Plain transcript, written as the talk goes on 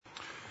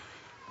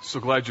So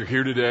glad you're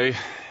here today.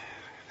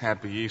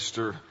 Happy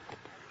Easter.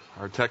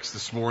 Our text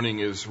this morning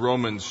is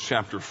Romans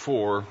chapter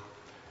 4,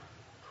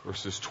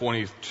 verses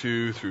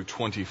 22 through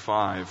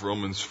 25.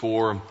 Romans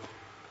 4,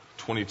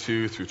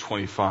 22 through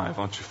 25.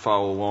 Why don't you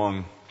follow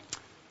along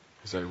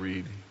as I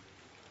read.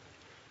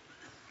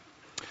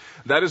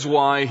 That is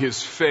why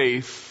his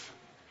faith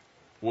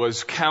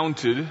was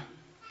counted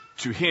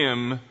to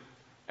him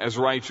as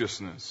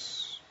righteousness.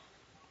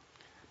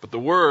 But the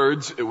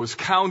words, it was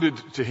counted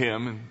to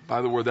him, and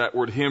by the word, that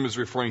word him is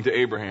referring to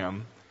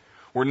Abraham,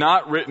 were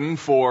not written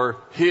for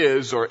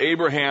his or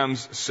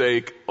Abraham's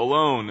sake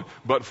alone,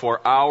 but for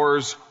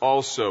ours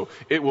also.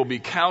 It will be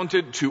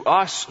counted to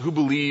us who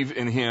believe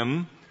in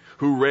him,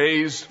 who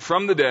raised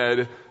from the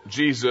dead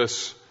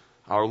Jesus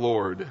our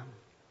Lord.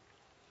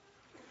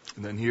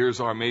 And then here's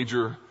our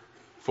major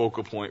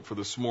focal point for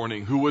this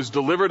morning. Who was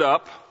delivered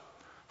up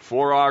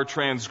for our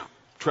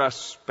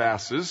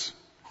trespasses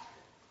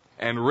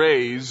and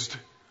raised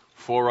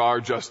for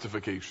our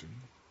justification.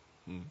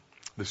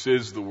 This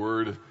is the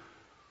word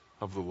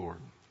of the Lord.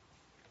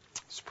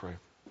 Let's pray.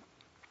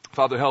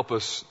 Father, help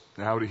us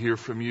now to hear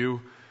from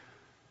you.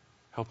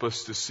 Help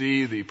us to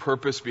see the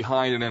purpose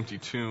behind an empty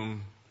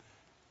tomb.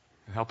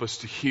 And help us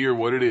to hear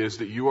what it is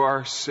that you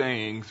are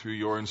saying through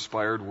your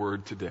inspired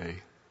word today.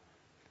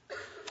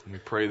 And we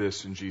pray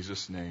this in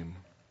Jesus' name.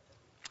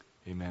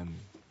 Amen.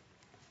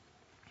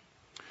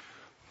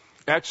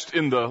 Etched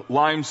in the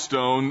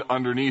limestone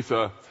underneath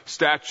a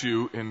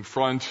statue in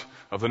front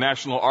of the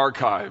National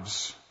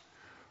Archives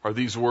are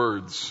these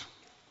words: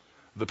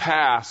 "The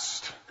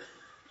past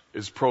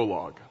is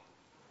prologue."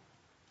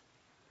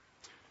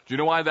 Do you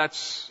know why that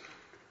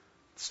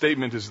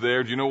statement is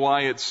there? Do you know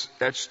why it's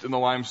etched in the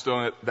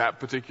limestone at that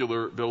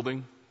particular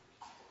building?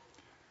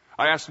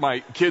 I asked my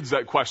kids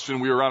that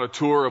question. We were on a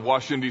tour of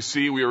Washington,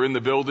 D.C. We were in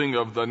the building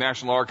of the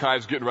National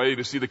Archives getting ready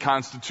to see the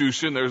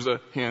Constitution. There's a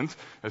hint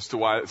as to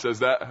why it says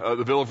that,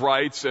 the Bill of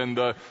Rights and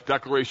the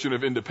Declaration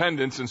of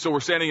Independence. And so we're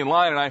standing in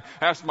line, and I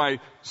asked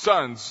my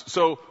sons,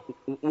 so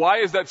why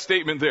is that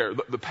statement there?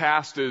 The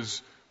past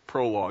is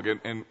prologue.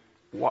 And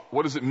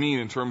what does it mean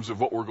in terms of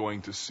what we're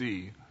going to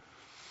see?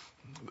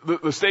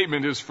 The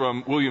statement is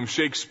from William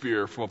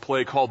Shakespeare, from a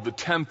play called The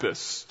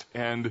Tempest.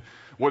 And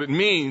what it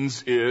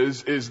means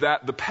is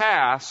that the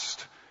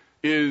past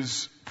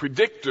is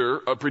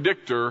a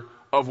predictor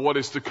of what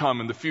is to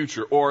come in the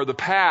future. Or the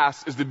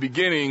past is the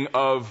beginning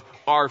of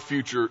our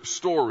future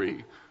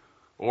story.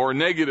 Or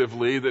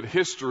negatively, that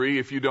history,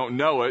 if you don't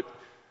know it,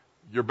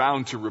 you're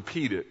bound to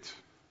repeat it.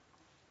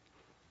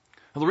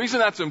 And the reason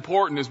that's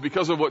important is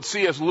because of what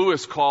C.S.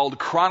 Lewis called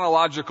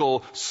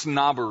chronological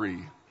snobbery.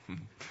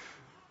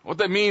 What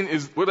that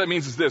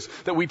means is this,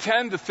 that we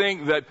tend to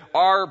think that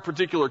our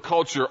particular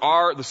culture,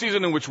 the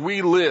season in which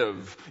we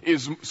live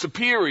is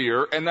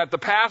superior, and that the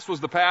past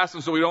was the past,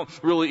 and so we don't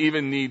really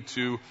even need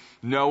to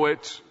know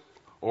it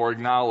or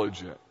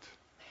acknowledge it.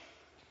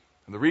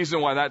 And the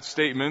reason why that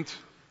statement,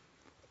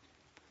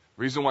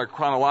 the reason why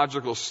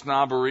chronological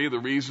snobbery, the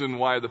reason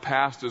why the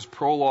past is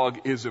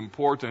prologue is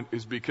important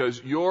is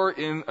because you're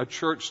in a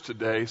church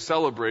today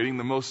celebrating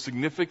the most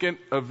significant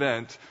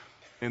event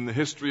in the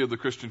history of the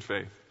Christian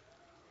faith.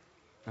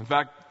 In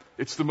fact,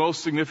 it's the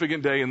most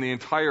significant day in the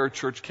entire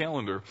church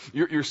calendar.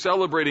 You're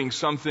celebrating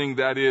something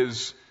that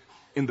is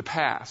in the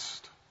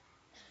past.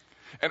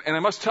 And I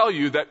must tell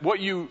you that what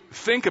you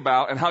think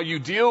about and how you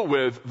deal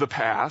with the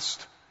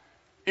past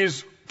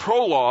is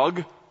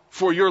prologue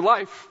for your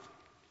life.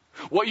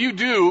 What you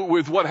do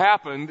with what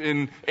happened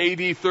in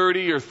AD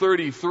 30 or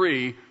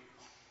 33,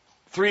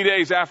 3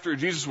 days after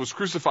Jesus was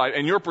crucified,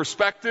 and your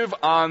perspective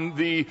on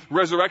the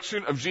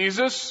resurrection of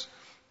Jesus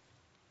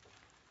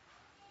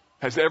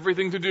has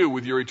everything to do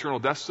with your eternal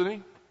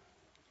destiny,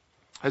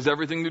 has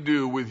everything to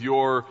do with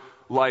your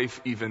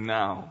life even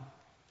now.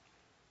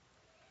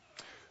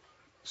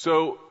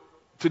 So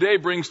today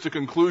brings to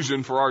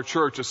conclusion for our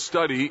church a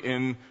study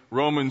in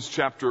Romans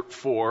chapter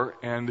 4.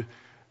 And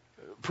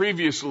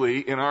previously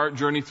in our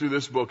journey through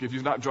this book, if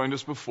you've not joined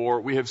us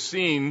before, we have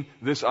seen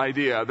this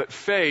idea that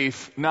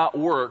faith, not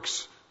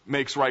works,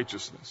 makes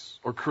righteousness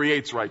or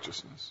creates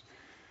righteousness.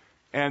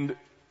 And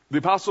the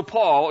Apostle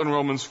Paul in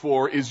Romans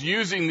 4 is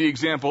using the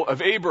example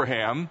of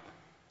Abraham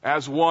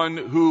as one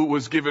who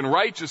was given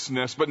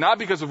righteousness, but not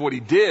because of what he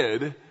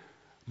did,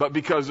 but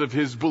because of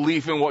his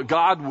belief in what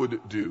God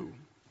would do.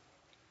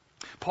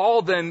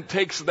 Paul then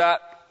takes that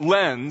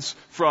lens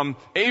from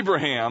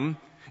Abraham,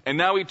 and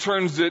now he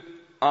turns it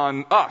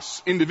on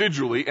us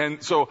individually.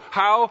 And so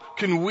how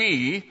can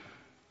we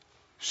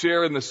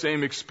share in the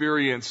same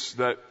experience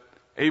that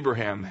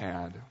Abraham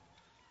had?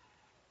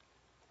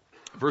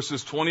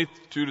 Verses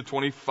 22 to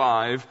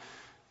 25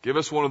 give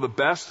us one of the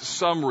best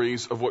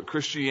summaries of what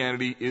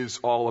Christianity is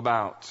all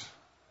about.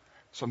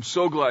 So I'm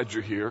so glad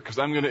you're here, because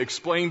I'm going to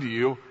explain to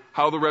you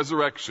how the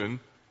resurrection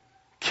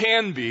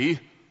can be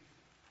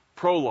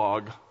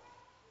prologue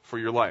for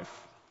your life.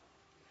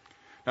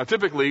 Now,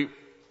 typically,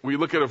 we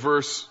look at a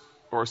verse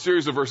or a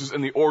series of verses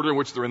in the order in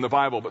which they're in the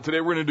Bible, but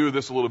today we're going to do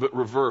this a little bit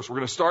reverse. We're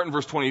going to start in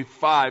verse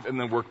 25 and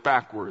then work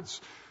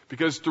backwards.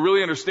 Because to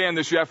really understand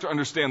this, you have to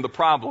understand the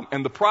problem.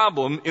 And the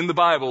problem in the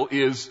Bible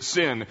is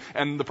sin.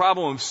 And the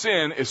problem of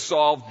sin is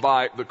solved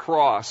by the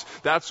cross.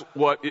 That's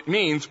what it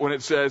means when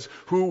it says,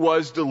 who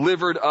was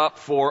delivered up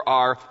for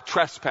our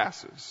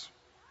trespasses.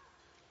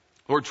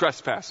 The word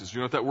trespasses, you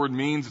know what that word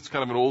means? It's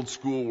kind of an old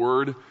school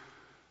word.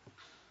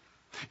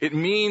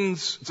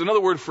 It's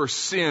another word for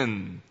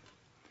sin,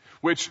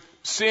 which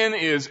sin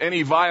is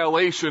any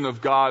violation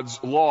of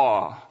God's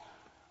law.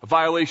 A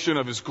violation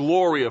of His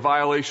glory, a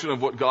violation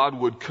of what God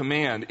would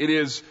command.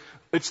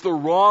 It's the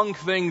wrong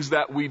things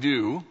that we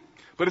do,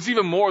 but it's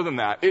even more than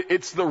that.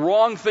 It's the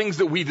wrong things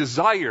that we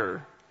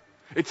desire.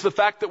 It's the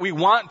fact that we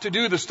want to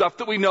do the stuff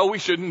that we know we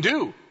shouldn't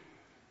do.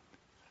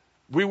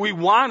 We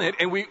want it,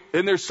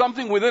 and there's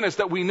something within us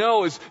that we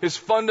know is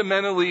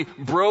fundamentally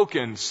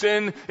broken.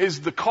 Sin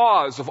is the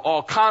cause of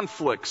all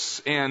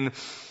conflicts and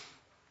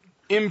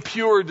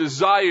impure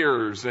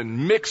desires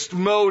and mixed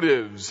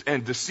motives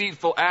and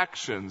deceitful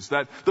actions.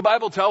 That the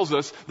Bible tells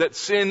us that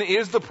sin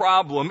is the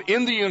problem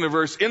in the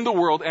universe, in the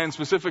world, and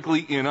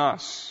specifically in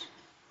us.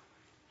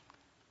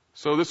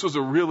 So this was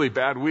a really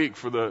bad week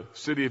for the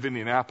city of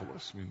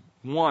Indianapolis. I mean,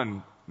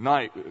 one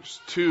night, there's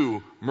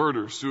 2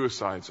 murders,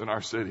 suicides in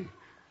our city.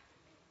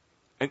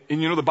 And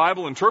you know, the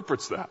Bible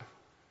interprets that.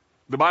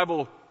 The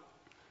Bible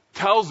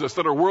tells us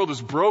that our world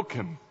is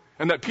broken.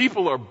 And that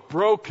people are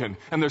broken,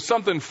 and there's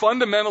something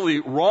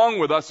fundamentally wrong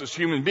with us as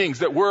human beings,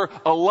 that we're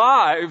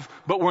alive,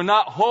 but we're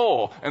not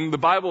whole. And the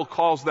Bible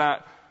calls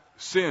that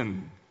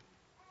sin.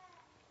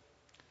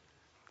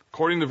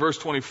 According to verse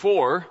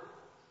 24,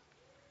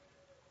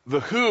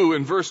 the who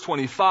in verse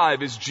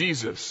 25 is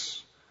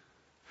Jesus.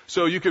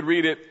 So you could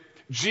read it,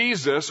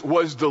 Jesus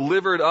was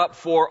delivered up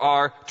for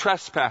our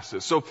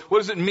trespasses. So what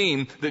does it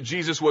mean that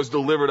Jesus was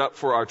delivered up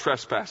for our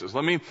trespasses?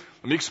 Let me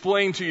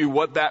explain to you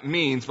what that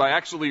means by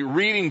actually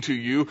reading to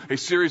you a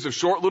series of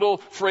short little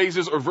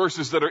phrases or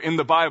verses that are in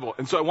the Bible.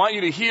 And so I want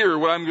you to hear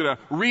what I'm going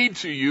to read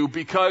to you,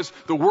 because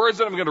the words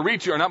that I'm going to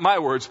read to you are not my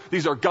words.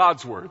 These are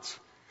God's words.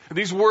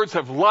 These words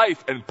have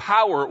life and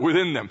power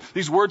within them.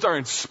 These words are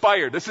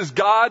inspired. This is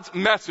God's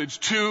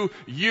message to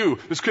you.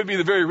 This could be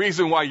the very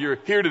reason why you're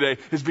here today,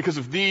 is because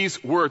of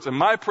these words. And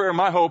my prayer,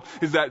 my hope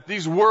is that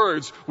these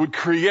words would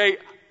create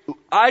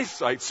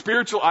eyesight,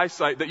 spiritual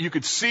eyesight, that you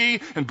could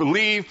see and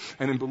believe,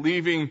 and in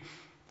believing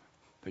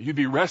that you'd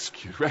be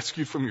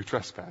rescued from your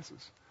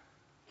trespasses.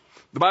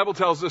 The Bible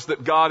tells us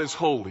that God is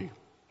holy.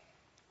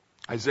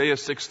 Isaiah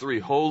 6:3,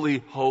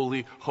 holy,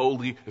 holy,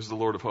 holy is the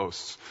Lord of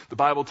hosts. The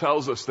Bible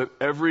tells us that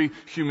every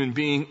human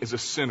being is a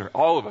sinner.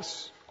 All of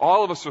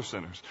us are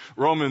sinners.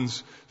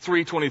 Romans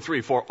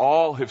 3:23, for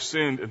all have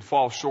sinned and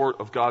fall short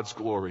of God's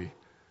glory.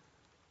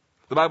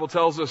 The Bible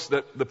tells us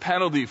that the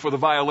penalty for the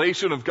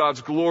violation of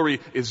God's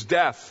glory is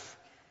death.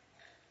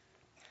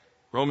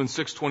 Romans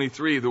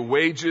 6:23, the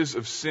wages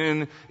of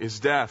sin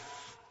is death.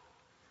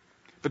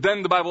 But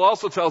then the Bible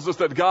also tells us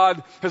that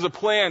God has a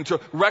plan to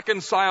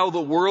reconcile the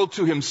world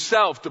to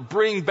Himself, to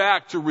bring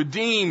back, to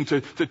redeem,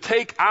 to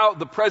take out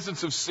the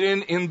presence of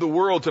sin in the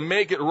world, to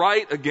make it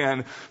right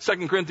again.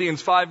 2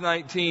 Corinthians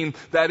 5:19,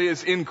 that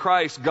is, in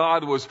Christ,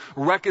 God was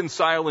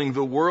reconciling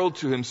the world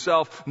to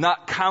Himself,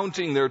 not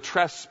counting their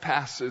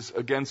trespasses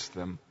against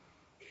them.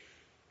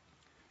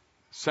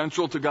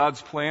 Central to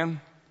God's plan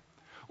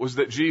was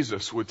that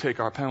Jesus would take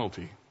our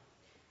penalty.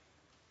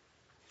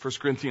 1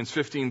 Corinthians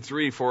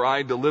 15:3, for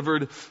I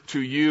delivered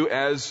to you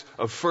as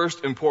of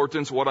first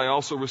importance what I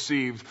also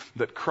received,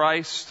 that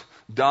Christ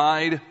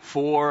died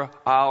for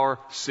our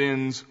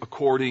sins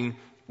according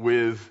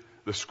with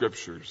the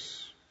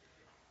Scriptures.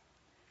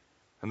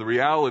 And the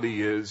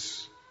reality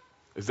is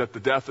that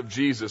the death of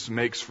Jesus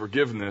makes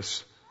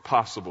forgiveness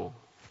possible.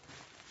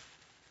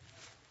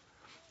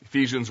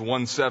 Ephesians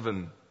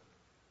 1:7,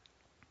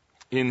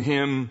 in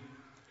Him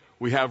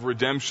we have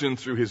redemption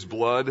through His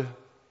blood,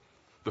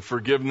 the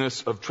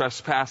forgiveness of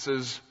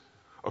trespasses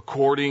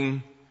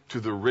according to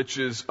the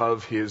riches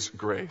of His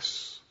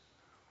grace.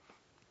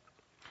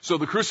 So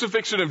the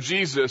crucifixion of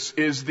Jesus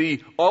is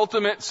the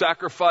ultimate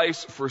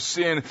sacrifice for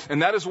sin,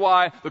 and that is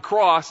why the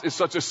cross is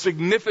such a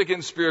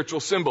significant spiritual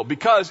symbol,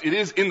 because it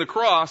is in the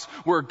cross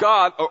where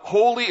God, a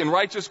holy and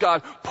righteous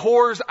God,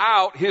 pours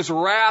out His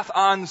wrath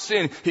on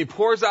sin. He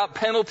pours out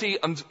penalty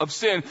of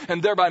sin,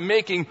 and thereby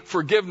making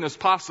forgiveness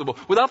possible.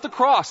 Without the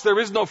cross, there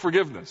is no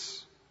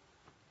forgiveness.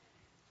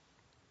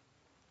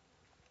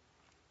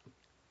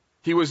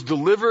 He was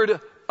delivered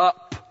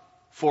up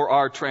for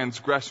our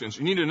transgressions.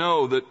 You need to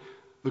know that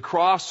the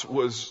cross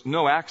was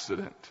no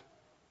accident.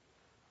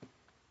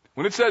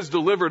 When it says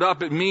delivered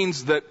up, it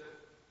means that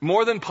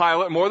more than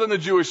Pilate, more than the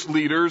Jewish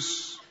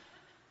leaders,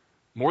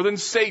 more than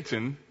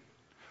Satan,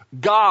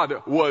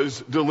 God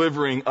was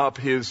delivering up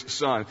His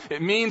Son.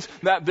 It means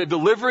that the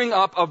delivering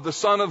up of the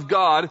Son of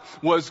God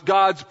was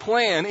God's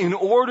plan in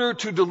order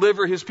to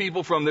deliver His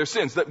people from their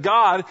sins. That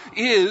God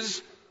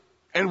is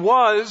and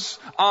was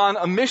on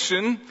a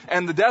mission,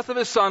 and the death of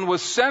His Son was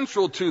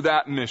central to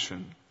that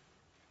mission.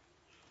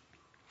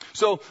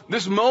 So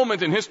this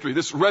moment in history,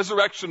 this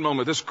resurrection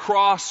moment, this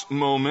cross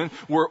moment,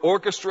 were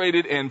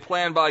orchestrated and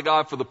planned by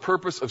God for the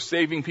purpose of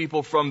saving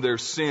people from their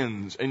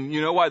sins. And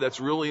you know why that's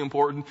really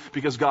important?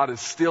 Because God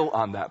is still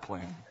on that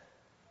plan.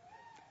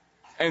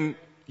 And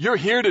you're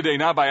here today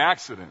not by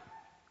accident.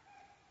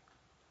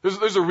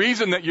 There's a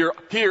reason that you're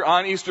here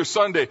on Easter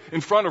Sunday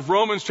in front of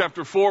Romans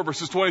chapter 4,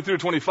 verses 23 to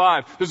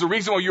 25. There's a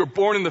reason why you were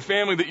born in the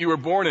family that you were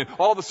born in.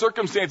 All the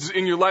circumstances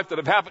in your life that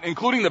have happened,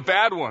 including the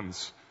bad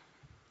ones,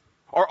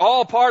 are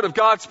all part of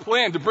God's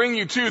plan to bring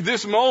you to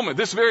this moment,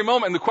 this very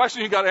moment. And the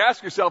question you got to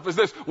ask yourself is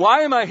this: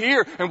 why am I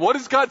here? And what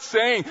is God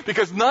saying?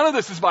 Because none of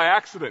this is by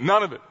accident.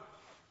 None of it.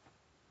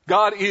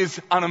 God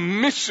is on a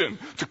mission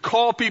to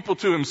call people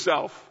to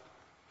Himself.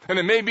 And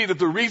it may be that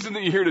the reason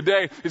that you're here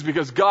today is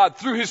because God,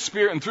 through His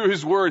Spirit and through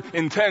His Word,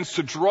 intends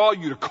to draw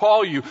you, to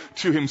call you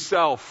to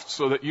Himself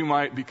so that you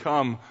might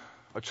become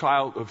a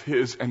child of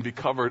His and be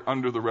covered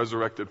under the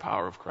resurrected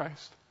power of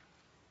Christ.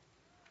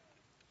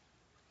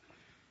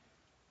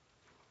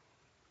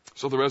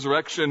 So the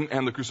resurrection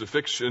and the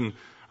crucifixion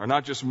are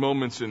not just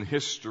moments in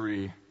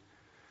history.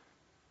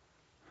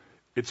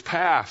 It's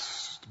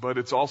past, but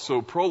it's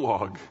also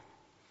prologue.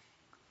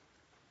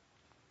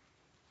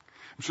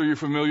 I'm sure you're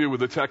familiar with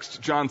the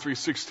text, John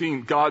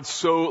 3:16. God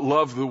so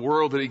loved the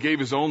world that He gave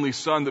His only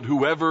Son, that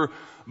whoever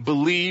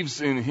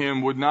believes in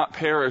Him would not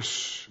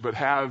perish, but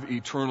have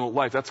eternal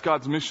life. That's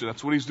God's mission.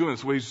 That's what He's doing.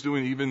 That's what He's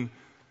doing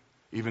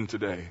even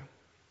today.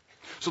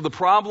 So the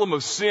problem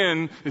of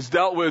sin is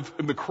dealt with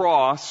in the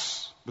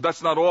cross. But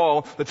that's not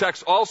all. The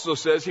text also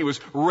says He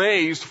was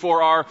raised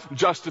for our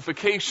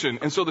justification.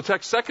 And so the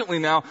text, secondly,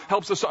 now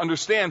helps us to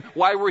understand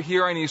why we're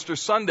here on Easter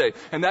Sunday.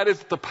 And that is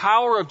the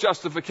power of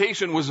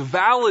justification was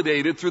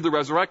validated through the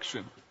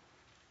resurrection.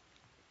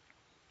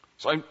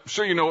 So I'm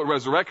sure you know what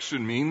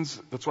resurrection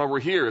means. That's why we're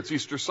here. It's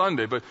Easter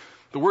Sunday. But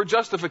the word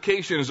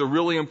justification is a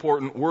really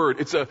important word.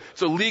 It's a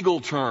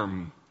legal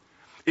term.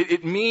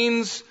 It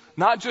means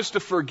not just to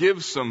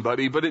forgive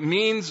somebody, but it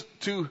means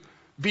to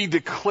be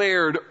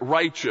declared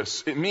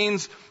righteous. It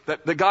means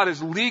that God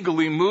has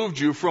legally moved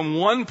you from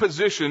one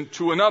position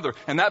to another.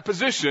 And that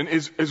position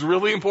is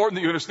really important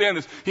that you understand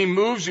this. He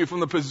moves you from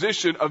the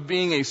position of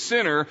being a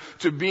sinner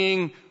to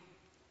being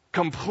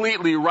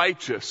completely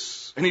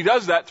righteous. And He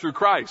does that through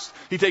Christ.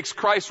 He takes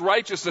Christ's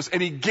righteousness and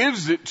He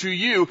gives it to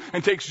you,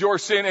 and takes your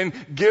sin and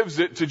gives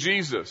it to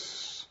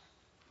Jesus.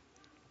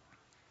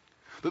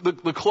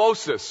 The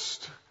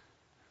closest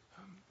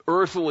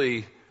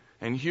earthly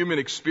and human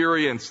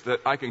experience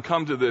that I can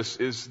come to this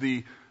is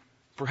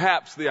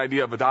perhaps the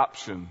idea of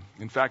adoption.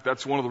 In fact,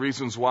 that's one of the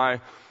reasons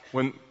why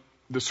when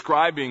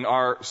describing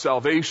our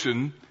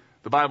salvation,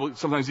 the Bible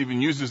sometimes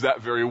even uses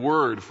that very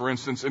word. For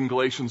instance, in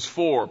Galatians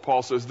 4,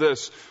 Paul says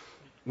this: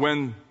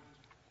 when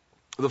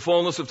the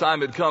fullness of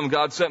time had come,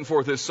 God sent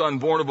forth His Son,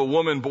 born of a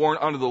woman, born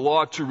under the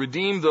law, to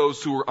redeem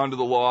those who were under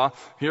the law.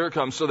 Here it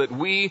comes, so that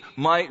we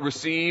might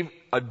receive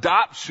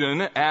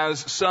adoption as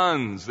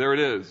sons. There it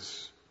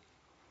is.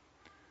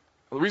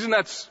 The reason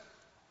that's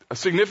a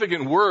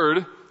significant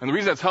word, and the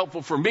reason that's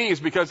helpful for me,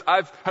 is because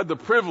I've had the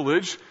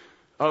privilege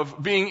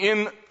of being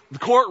in the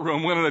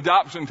courtroom when an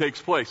adoption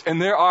takes place. And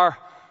there are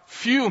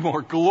few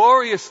more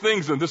glorious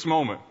things than this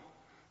moment.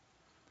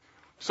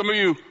 Some of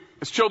you,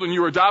 as children,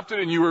 you were adopted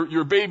and you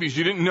were babies.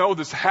 You didn't know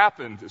this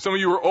happened. Some of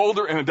you were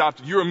older and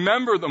adopted. You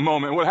remember the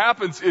moment. What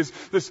happens is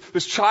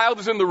this child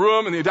is in the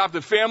room and the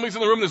adopted family's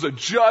in the room. There's a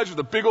judge with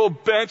a big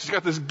old bench. He's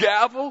got this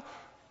gavel.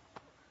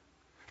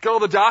 Got all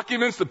the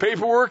documents, the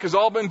paperwork has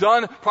all been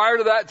done. Prior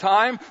to that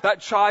time, that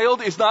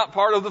child is not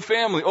part of the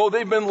family. Oh,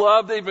 they've been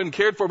loved, they've been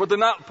cared for, but they're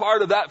not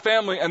part of that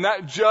family. And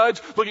that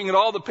judge, looking at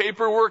all the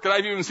paperwork, and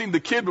I've even seen the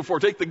kid before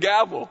take the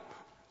gavel,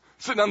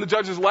 sitting on the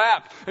judge's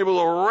lap, able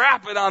to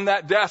wrap it on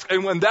that desk.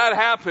 And when that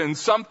happens,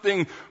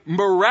 something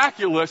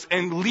miraculous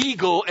and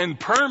legal and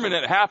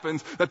permanent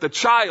happens, that the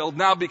child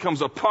now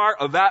becomes a part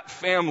of that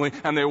family,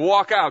 and they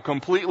walk out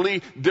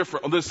completely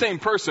different. The same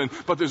person,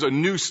 but there's a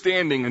new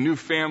standing, a new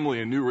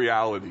family, a new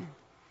reality.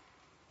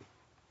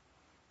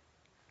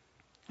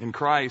 In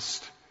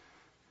Christ,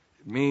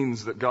 it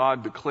means that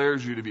God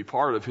declares you to be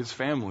part of His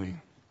family.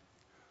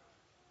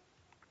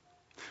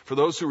 For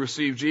those who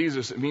receive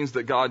Jesus, it means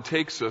that God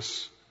takes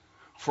us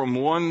from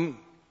one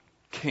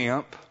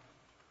camp,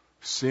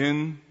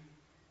 sin,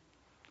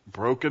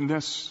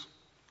 brokenness,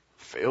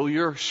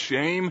 failure,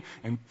 shame,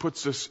 and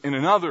puts us in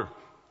another,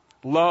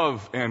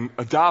 love and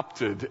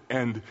adopted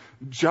and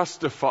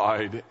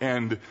justified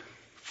and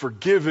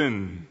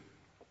forgiven.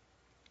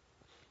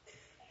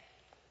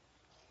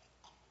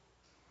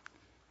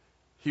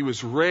 He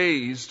was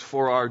raised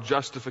for our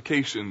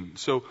justification.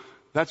 So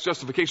that's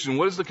justification.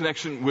 What is the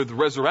connection with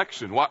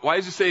resurrection? Why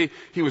does it say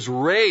He was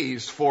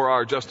raised for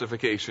our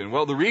justification?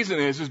 Well, the reason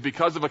is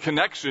because of a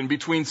connection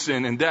between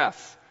sin and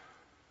death.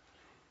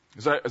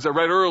 As I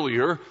read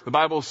earlier, the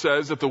Bible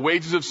says that the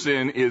wages of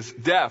sin is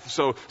death.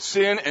 So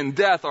sin and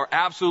death are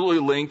absolutely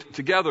linked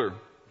together.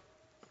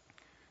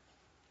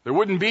 There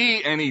wouldn't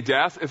be any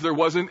death if there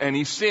wasn't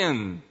any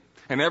sin.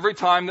 And every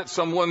time that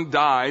someone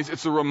dies,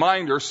 it's a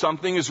reminder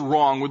something is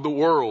wrong with the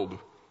world.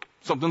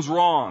 Something's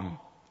wrong.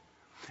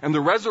 And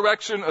the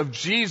resurrection of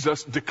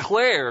Jesus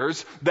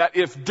declares that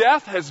if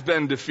death has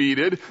been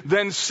defeated,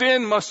 then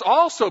sin must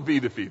also be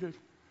defeated.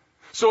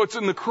 So it's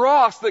in the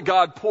cross that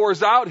God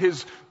pours out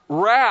his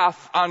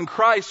wrath on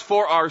Christ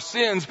for our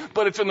sins,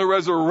 but it's in the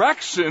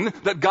resurrection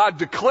that God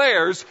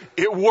declares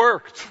it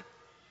worked.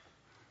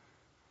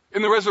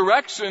 In the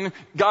resurrection,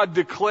 God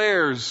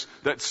declares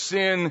that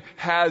sin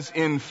has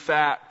in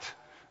fact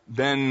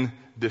been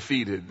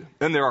defeated.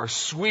 And there are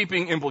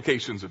sweeping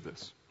implications of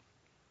this.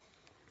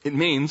 It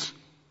means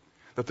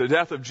that the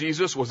death of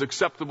Jesus was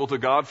acceptable to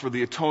God for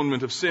the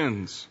atonement of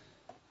sins.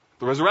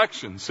 The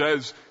resurrection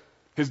says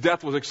his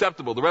death was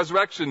acceptable. The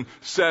resurrection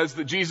says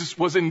that Jesus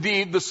was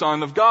indeed the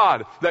Son of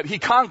God, that he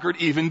conquered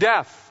even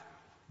death.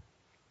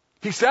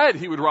 He said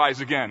he would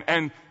rise again,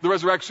 and the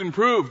resurrection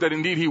proved that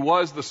indeed he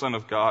was the Son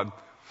of God.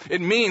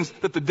 It means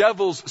that the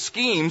devil's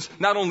schemes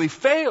not only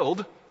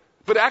failed,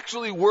 but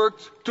actually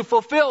worked to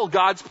fulfill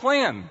God's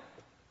plan,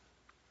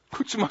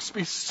 which must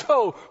be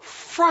so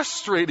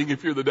frustrating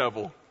if you're the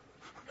devil.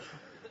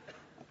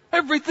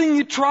 Everything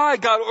you try,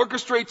 God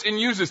orchestrates and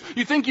uses.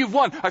 You think you've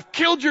won. I've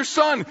killed your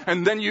son.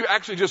 And then you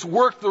actually just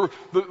work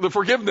the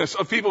forgiveness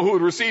of people who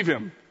would receive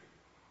him.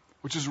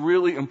 Which is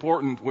really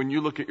important when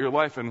you look at your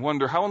life and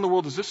wonder, how in the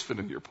world does this fit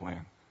into your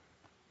plan?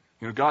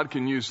 You know, God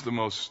can use the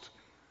most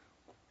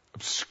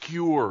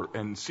obscure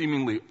and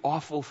seemingly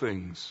awful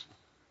things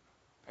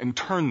and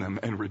turn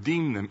them and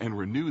redeem them and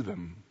renew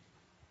them.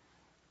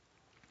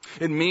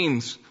 It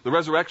means, the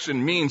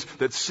resurrection means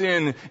that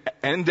sin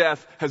and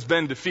death has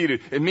been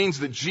defeated. It means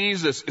that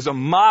Jesus is a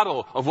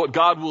model of what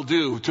God will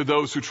do to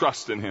those who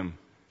trust in him.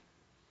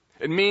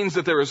 It means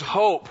that there is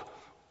hope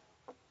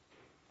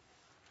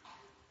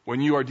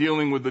when you are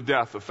dealing with the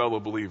death of fellow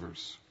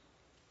believers.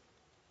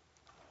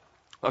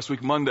 Last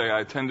week, Monday,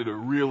 I attended a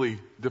really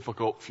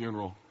difficult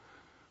funeral.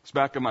 It's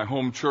back in my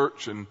home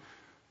church in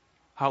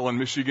Holland,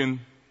 Michigan.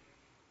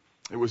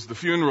 It was the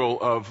funeral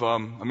of a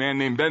man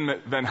named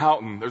Ben Van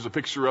Houten. There's a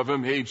picture of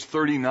him, age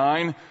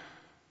 39.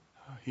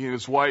 He and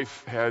his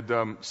wife had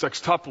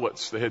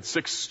sextuplets. They had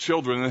 6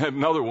 children and they had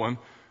another one.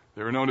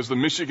 They were known as the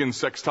Michigan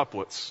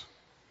sextuplets.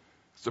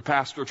 The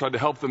pastor tried to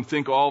help them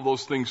think all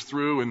those things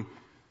through. And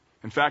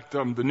in fact,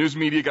 the news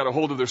media got a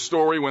hold of their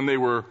story when they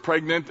were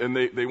pregnant, and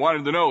they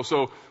wanted to know.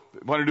 So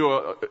they wanted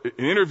to do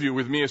an interview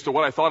with me as to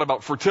what I thought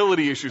about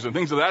fertility issues and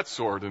things of that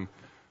sort. And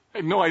I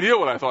had no idea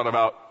what I thought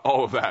about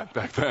all of that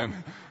back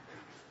then.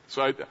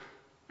 So I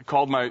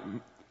called my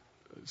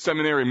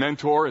seminary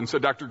mentor and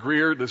said, Dr.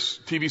 Greer, this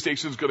TV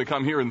station is going to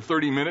come here in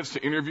 30 minutes to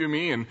interview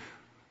me, and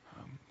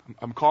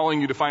I'm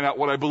calling you to find out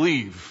what I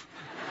believe.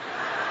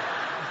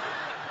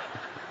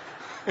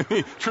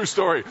 True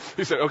story.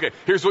 He said, okay,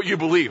 here's what you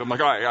believe. I'm like,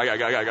 all right, I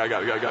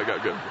got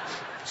it, good.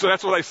 So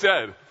that's what I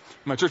said.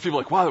 My church people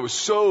are like, wow, that was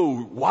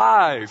so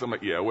wise. I'm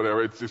like, yeah,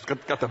 whatever. It's just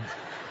got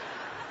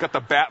the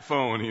bat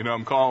phone, you know,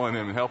 I'm calling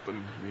him and helping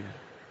me.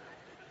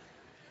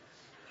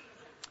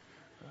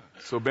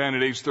 So Ben,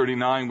 at age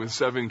 39 with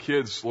 7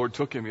 kids, Lord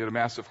took him. He had a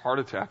massive heart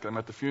attack. I'm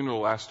at the funeral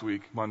last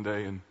week,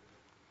 Monday, and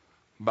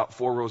about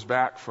 4 rows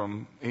back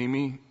from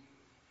Amy,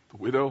 the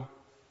widow.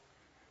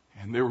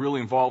 And they were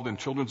really involved in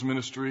children's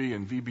ministry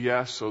and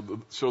VBS.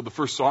 So the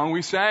first song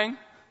we sang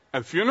at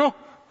the funeral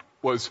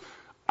was,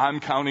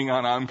 I'm counting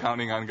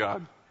on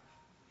God.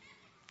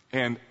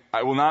 And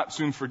I will not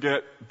soon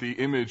forget the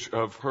image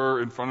of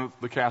her in front of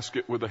the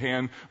casket with a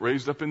hand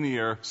raised up in the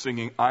air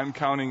singing, I'm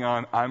counting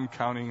on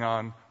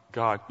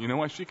God. You know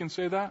why she can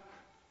say that?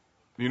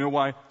 You know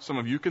why some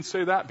of you can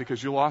say that?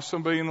 Because you lost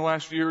somebody in the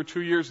last year or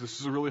 2 years. This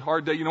is a really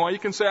hard day. You know why you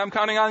can say, I'm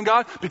counting on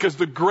God? Because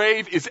the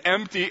grave is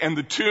empty and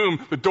the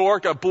tomb, the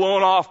door got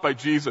blown off by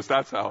Jesus.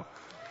 That's how.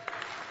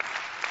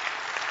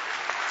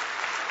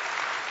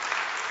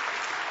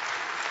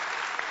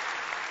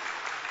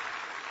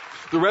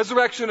 The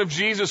resurrection of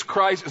Jesus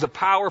Christ is a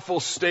powerful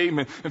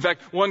statement. In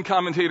fact, one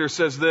commentator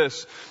says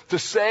this: to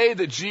say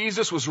that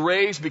Jesus was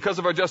raised because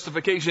of our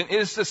justification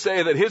is to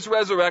say that his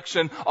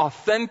resurrection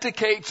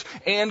authenticates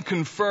and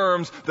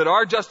confirms that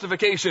our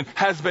justification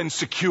has been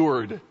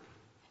secured.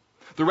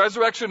 The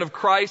resurrection of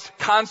Christ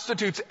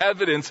constitutes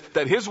evidence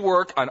that his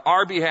work on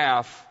our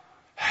behalf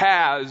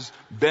has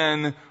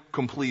been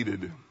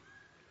completed.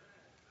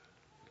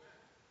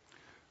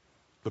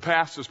 The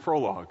past is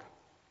prologue.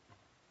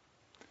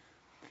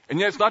 And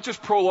yet it's not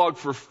just prologue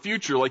for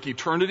future, like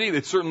eternity.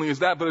 It certainly is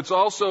that, but it's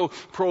also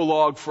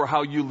prologue for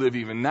how you live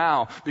even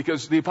now.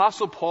 Because the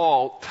Apostle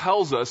Paul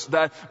tells us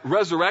that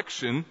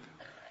resurrection,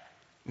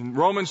 in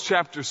Romans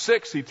chapter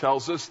 6, he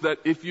tells us that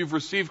if you've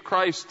received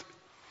Christ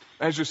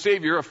as your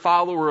Savior, a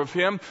follower of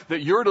him,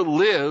 that you're to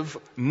live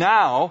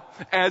now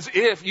as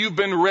if you've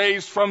been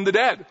raised from the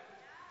dead.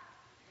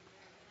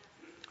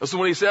 Listen to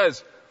what he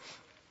says.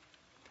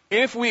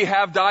 If we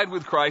have died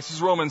with Christ, this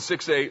is Romans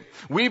 6:8,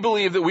 we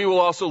believe that we will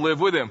also live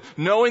with him,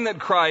 knowing that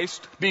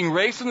Christ, being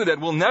raised from the dead,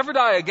 will never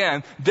die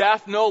again.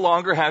 Death no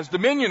longer has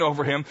dominion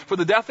over him. For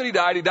the death that he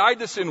died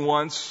to sin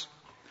once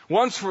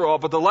for all,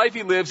 but the life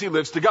he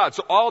lives to God.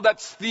 So all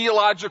that's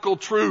theological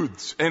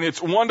truths, and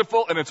it's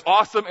wonderful, and it's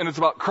awesome, and it's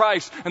about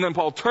Christ. And then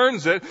Paul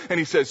turns it, and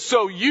he says,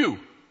 so you,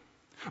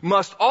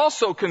 must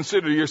also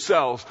consider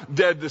yourselves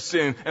dead to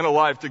sin and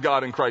alive to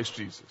God in Christ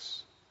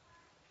Jesus.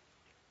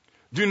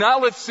 Do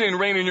not let sin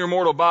reign in your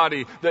mortal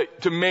body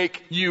to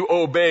make you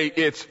obey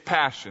its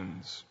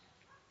passions.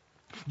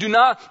 Do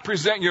not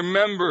present your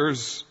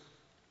members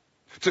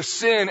to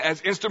sin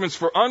as instruments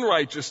for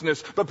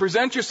unrighteousness, but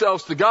present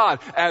yourselves to God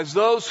as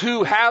those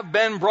who have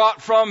been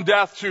brought from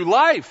death to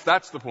life.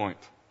 That's the point.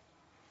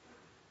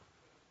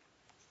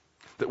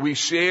 That we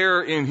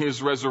share in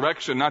His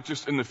resurrection, not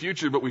just in the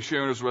future, but we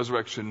share in His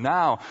resurrection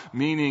now,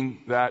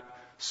 meaning that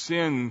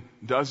sin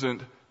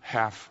doesn't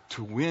have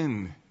to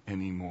win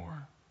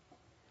anymore.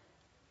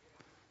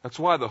 That's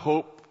why the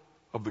hope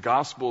of the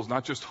gospel is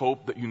not just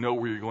hope that you know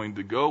where you're going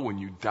to go when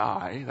you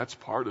die. That's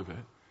part of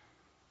it.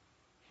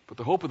 But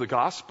the hope of the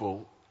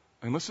gospel,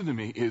 and listen to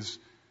me, is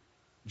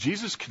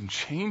Jesus can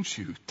change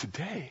you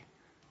today.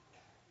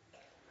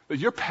 That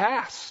your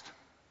past,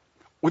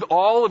 with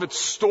all of its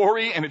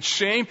story and its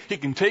shame, He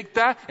can take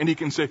that and He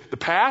can say, the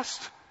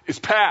past is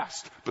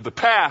past, but the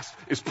past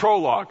is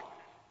prologue.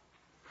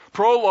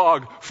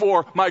 Prologue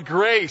for my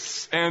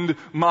grace and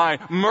my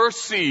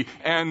mercy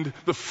and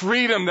the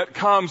freedom that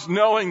comes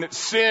knowing that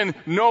sin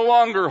no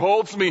longer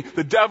holds me.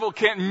 The devil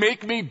can't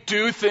make me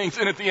do things.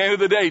 And at the end of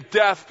the day,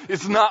 death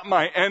is not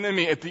my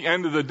enemy. At the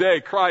end of the day,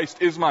 Christ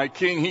is my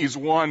King. He's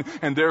won.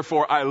 And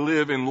therefore I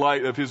live in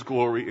light of His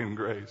glory and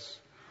grace.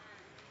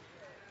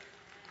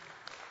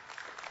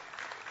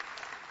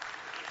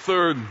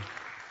 Third,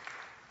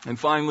 and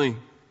finally, the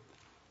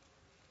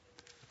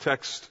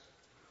text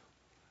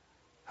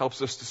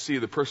helps us to see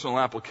the personal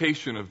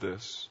application of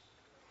this.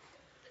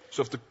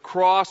 So if the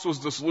cross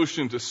was the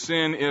solution to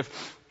sin,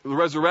 if the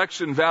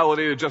resurrection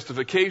validated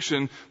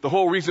justification, the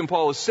whole reason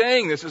Paul is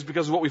saying this is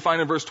because of what we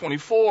find in verse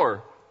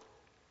 24.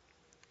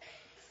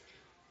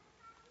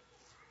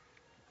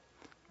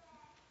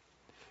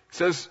 It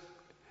says,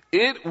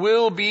 it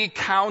will be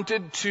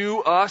counted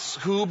to us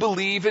who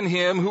believe in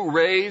Him who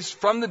raised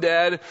from the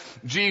dead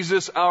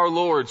Jesus our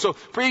Lord. So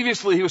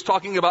previously he was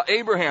talking about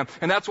Abraham,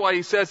 and that's why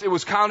he says it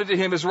was counted to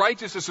him as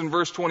righteousness in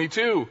verse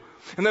 22.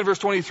 And then verse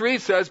 23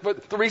 says,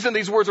 but the reason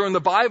these words are in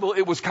the Bible,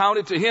 it was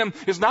counted to him,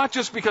 is not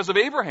just because of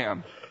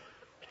Abraham.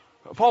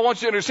 Paul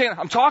wants you to understand,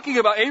 I'm talking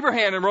about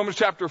Abraham in Romans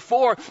chapter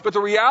 4, but the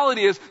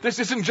reality is this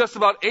isn't just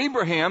about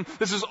Abraham.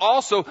 This is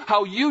also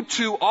how you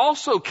too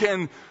also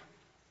can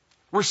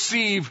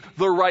receive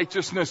the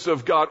righteousness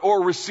of God,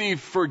 or receive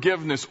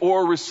forgiveness,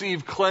 or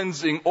receive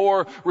cleansing,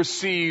 or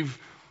receive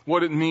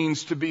what it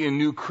means to be a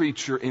new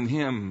creature in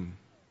Him.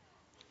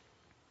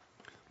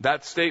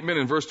 That statement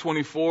in verse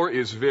 24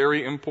 is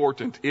very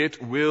important.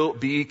 It will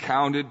be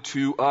counted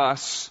to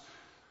us,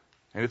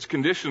 and it's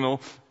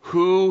conditional,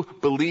 who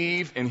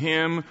believe in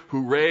Him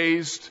who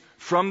raised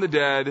from the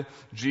dead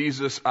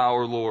Jesus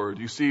our Lord.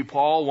 You see,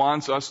 Paul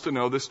wants us to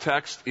know this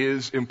text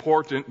is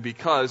important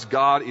because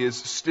God is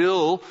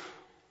still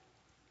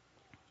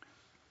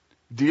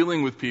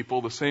dealing with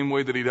people the same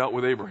way that He dealt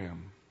with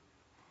Abraham.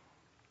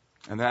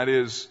 And that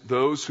is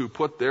those who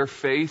put their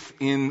faith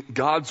in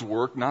God's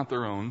work, not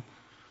their own.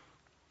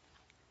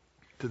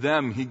 To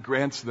them, He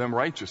grants them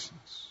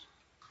righteousness.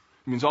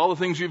 It means all the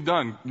things you've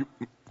done. You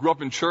grew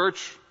up in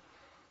church,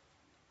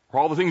 or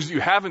all the things that you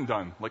haven't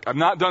done. Like, I've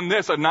not done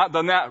this, I've not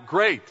done that.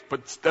 Great,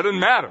 but that doesn't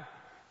matter.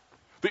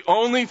 The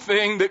only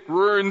thing that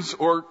earns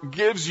or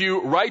gives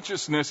you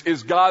righteousness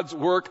is God's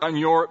work on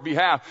your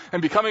behalf.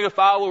 And becoming a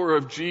follower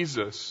of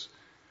Jesus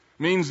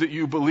means that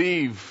you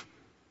believe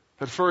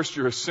that first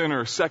you're a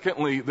sinner.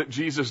 Secondly, that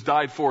Jesus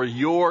died for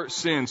your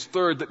sins.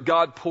 Third, that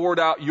God poured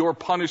out your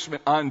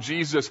punishment on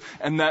Jesus.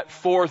 And that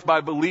fourth,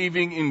 by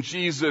believing in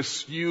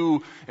Jesus,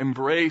 you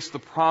embrace the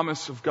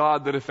promise of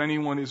God that if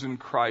anyone is in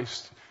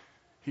Christ,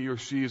 he or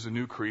she is a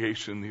new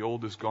creation. The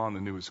old is gone, the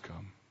new has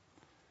come.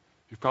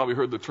 You've probably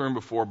heard the term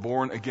before,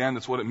 born again.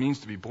 That's what it means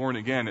to be born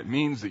again. It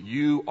means that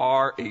you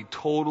are a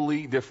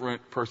totally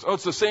different person. Oh,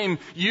 it's the same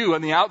you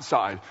on the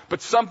outside,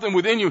 but something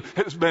within you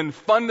has been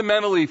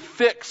fundamentally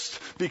fixed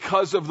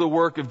because of the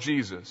work of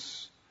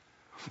Jesus.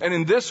 And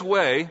in this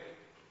way,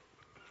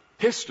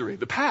 history,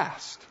 the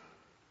past,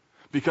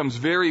 becomes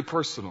very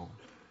personal.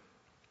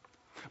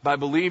 By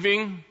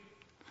believing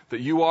that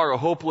you are a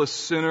hopeless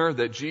sinner,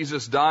 that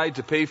Jesus died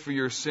to pay for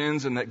your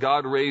sins, and that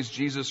God raised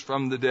Jesus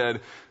from the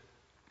dead,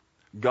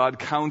 God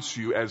counts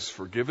you as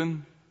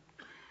forgiven.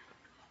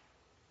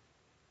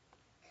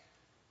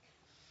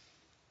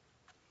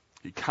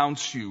 He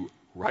counts you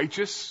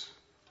righteous.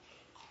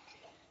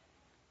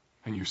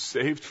 And you're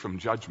saved from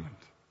judgment.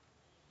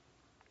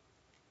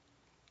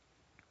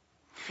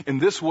 In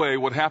this way,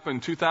 what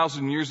happened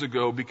 2,000 years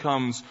ago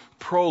becomes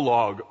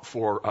prologue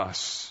for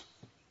us.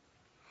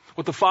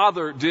 What the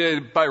Father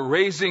did by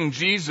raising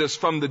Jesus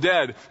from the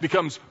dead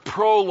becomes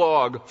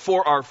prologue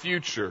for our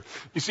future.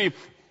 You see,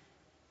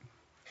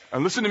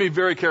 and listen to me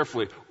very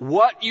carefully.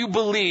 What you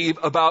believe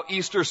about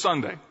Easter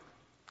Sunday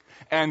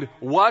and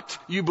what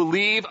you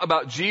believe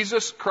about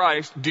Jesus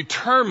Christ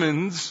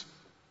determines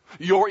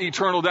your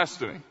eternal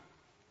destiny.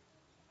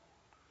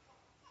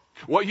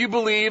 What you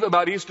believe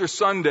about Easter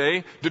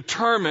Sunday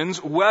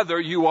determines whether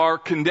you are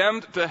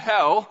condemned to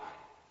hell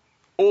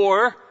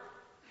or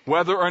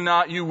whether or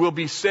not you will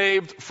be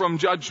saved from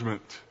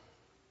judgment.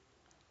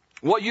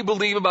 What you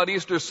believe about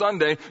Easter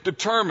Sunday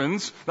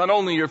determines not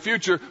only your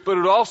future, but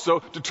it also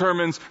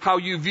determines how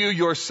you view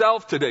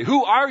yourself today.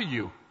 Who are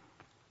you?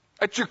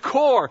 At your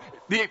core,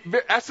 the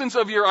essence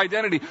of your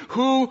identity,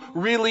 who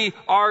really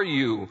are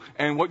you?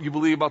 And what you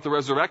believe about the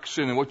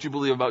resurrection and what you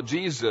believe about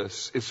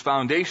Jesus is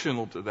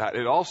foundational to that.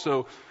 It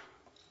also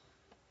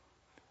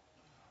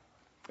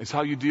is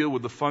how you deal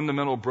with the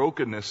fundamental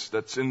brokenness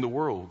that's in the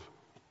world.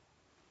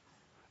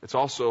 It's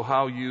also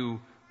how you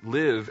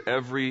live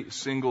every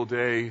single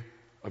day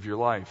of your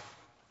life.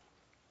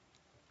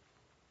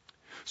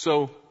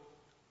 So,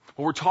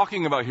 what we're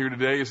talking about here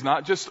today is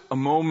not just a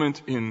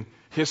moment in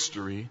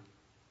history.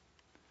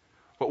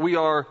 What we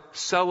are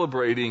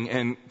celebrating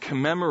and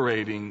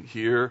commemorating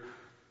here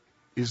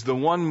is the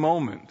one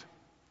moment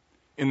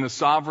in the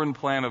sovereign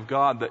plan of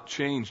God that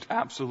changed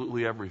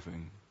absolutely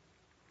everything.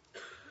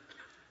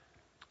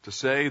 To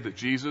say that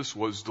Jesus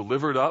was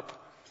delivered up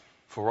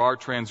for our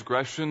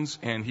transgressions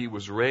and he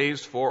was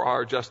raised for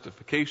our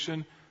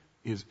justification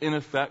is in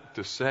effect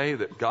to say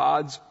that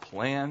God's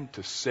plan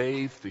to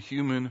save the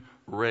human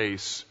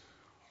race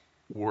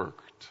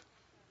worked.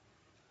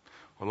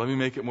 Well, let me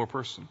make it more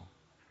personal.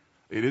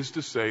 It is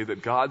to say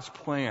that God's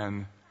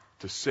plan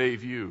to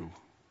save you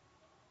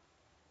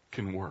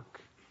can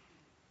work.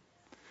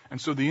 And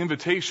so the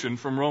invitation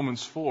from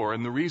Romans 4,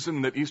 and the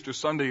reason that Easter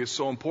Sunday is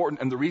so important,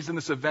 and the reason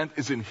this event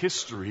is in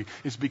history,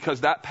 is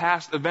because that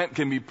past event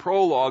can be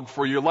prologue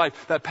for your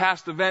life. That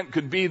past event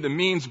could be the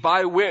means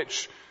by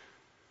which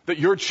that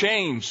you're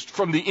changed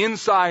from the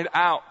inside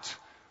out.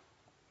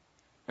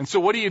 And so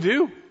what do you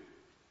do?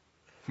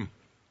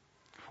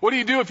 What do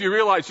you do if you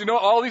realize,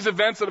 all these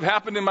events that have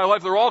happened in my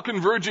life, they're all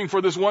converging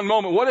for this one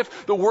moment? What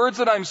if the words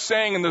that I'm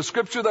saying and the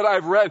scripture that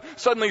I've read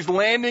suddenly is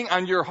landing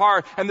on your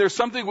heart and there's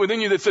something within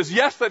you that says,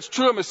 yes, that's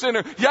true, I'm a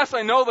sinner. Yes,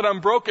 I know that I'm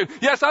broken.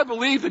 Yes, I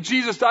believe that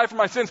Jesus died for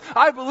my sins.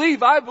 I believe.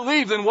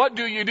 Then what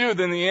do?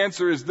 Then the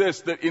answer is this,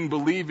 that in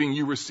believing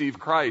you receive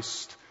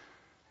Christ.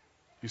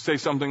 You say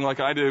something like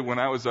I did when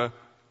I was a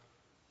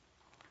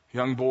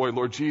young boy,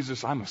 Lord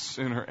Jesus, I'm a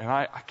sinner and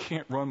I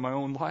can't run my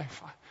own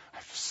life.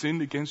 I've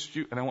sinned against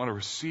you and I want to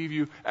receive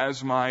you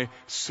as my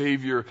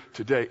Savior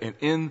today. And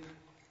in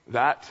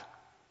that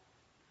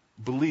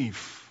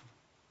belief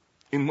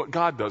in what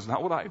God does,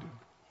 not what I do,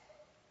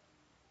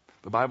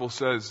 the Bible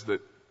says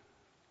that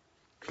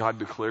God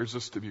declares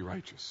us to be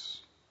righteous.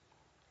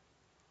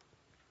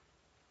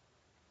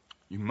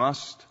 You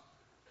must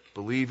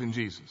believe in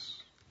Jesus.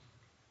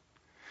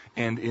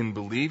 And in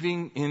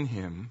believing in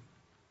him,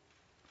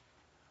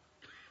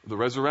 the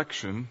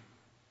resurrection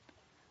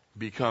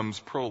becomes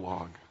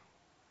prologue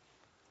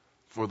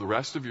for the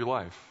rest of your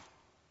life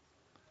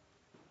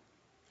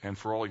and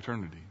for all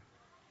eternity.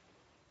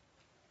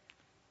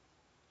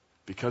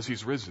 Because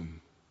he's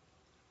risen,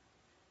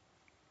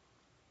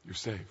 you're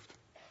saved.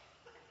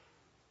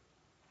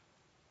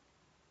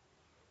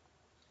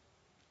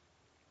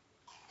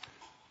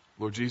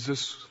 Lord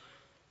Jesus,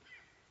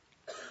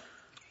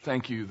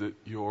 thank you that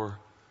your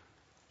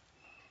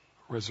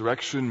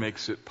resurrection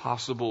makes it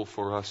possible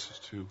for us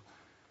to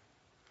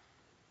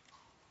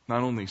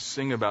not only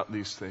sing about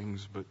these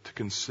things, but to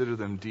consider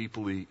them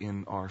deeply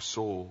in our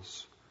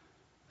souls.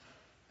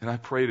 And I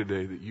pray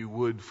today that you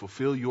would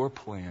fulfill your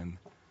plan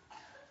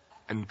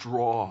and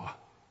draw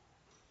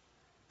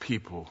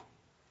people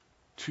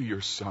to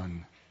your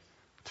Son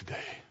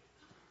today.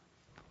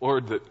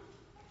 Lord, that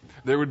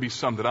there would be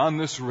some that on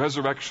this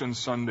Resurrection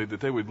Sunday that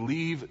they would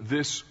leave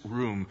this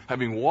room,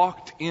 having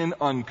walked in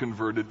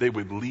unconverted, they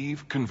would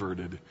leave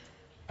converted.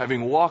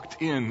 Having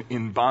walked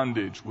in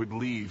bondage, would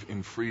leave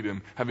in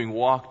freedom. Having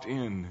walked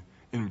in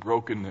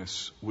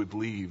brokenness, would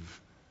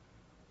leave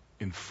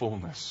in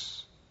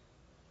fullness.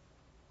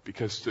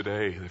 Because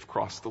today they've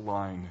crossed the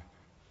line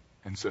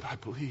and said, I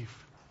believe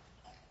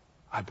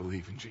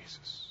in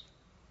Jesus.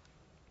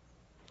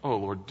 Oh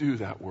Lord, do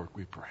that work,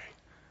 we pray,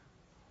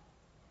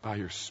 by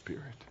your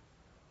Spirit.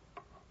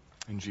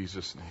 In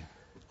Jesus' name,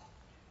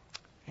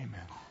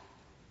 amen.